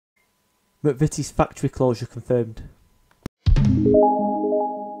Mcvities factory closure confirmed.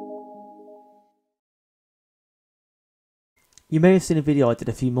 You may have seen a video I did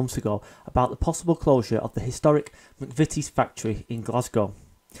a few months ago about the possible closure of the historic Mcvities factory in Glasgow.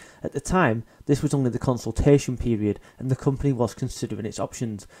 At the time, this was only the consultation period and the company was considering its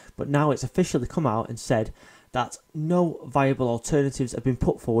options, but now it's officially come out and said that no viable alternatives have been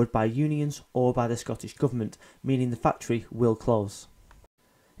put forward by unions or by the Scottish Government, meaning the factory will close.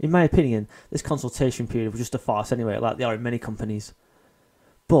 In my opinion, this consultation period was just a farce anyway, like they are in many companies.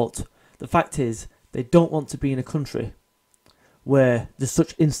 But the fact is, they don't want to be in a country where there's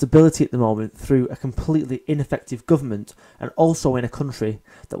such instability at the moment through a completely ineffective government, and also in a country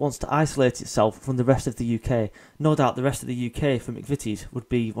that wants to isolate itself from the rest of the UK. No doubt the rest of the UK for Mcvities would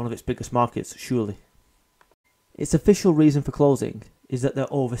be one of its biggest markets, surely. Its official reason for closing is that they're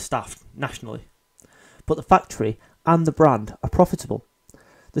overstaffed nationally, but the factory and the brand are profitable.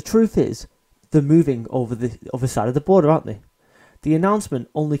 The truth is, they're moving over the other side of the border, aren't they? The announcement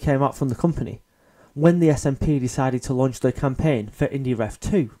only came out from the company when the SNP decided to launch their campaign for IndyRef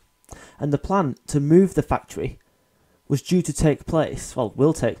 2, and the plan to move the factory was due to take place, well,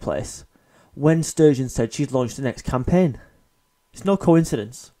 will take place, when Sturgeon said she'd launched the next campaign. It's no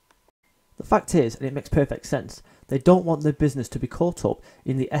coincidence. The fact is, and it makes perfect sense, they don't want their business to be caught up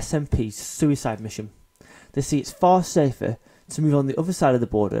in the SNP's suicide mission. They see it's far safer to move on the other side of the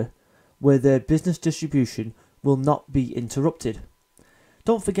border, where their business distribution will not be interrupted.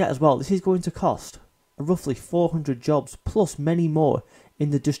 Don't forget as well, this is going to cost roughly 400 jobs plus many more in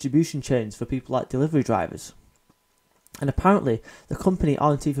the distribution chains for people like delivery drivers. And apparently the company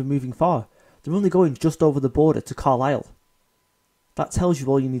aren't even moving far. They're only going just over the border to Carlisle. That tells you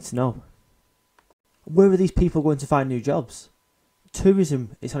all you need to know. Where are these people going to find new jobs?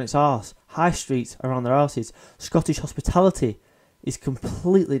 Tourism is on its arse. High streets are on their arses. Scottish hospitality is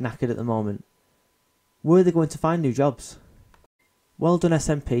completely knackered at the moment. Where are they going to find new jobs? Well done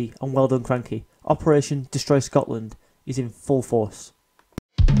SNP and well done Cranky. Operation Destroy Scotland is in full force.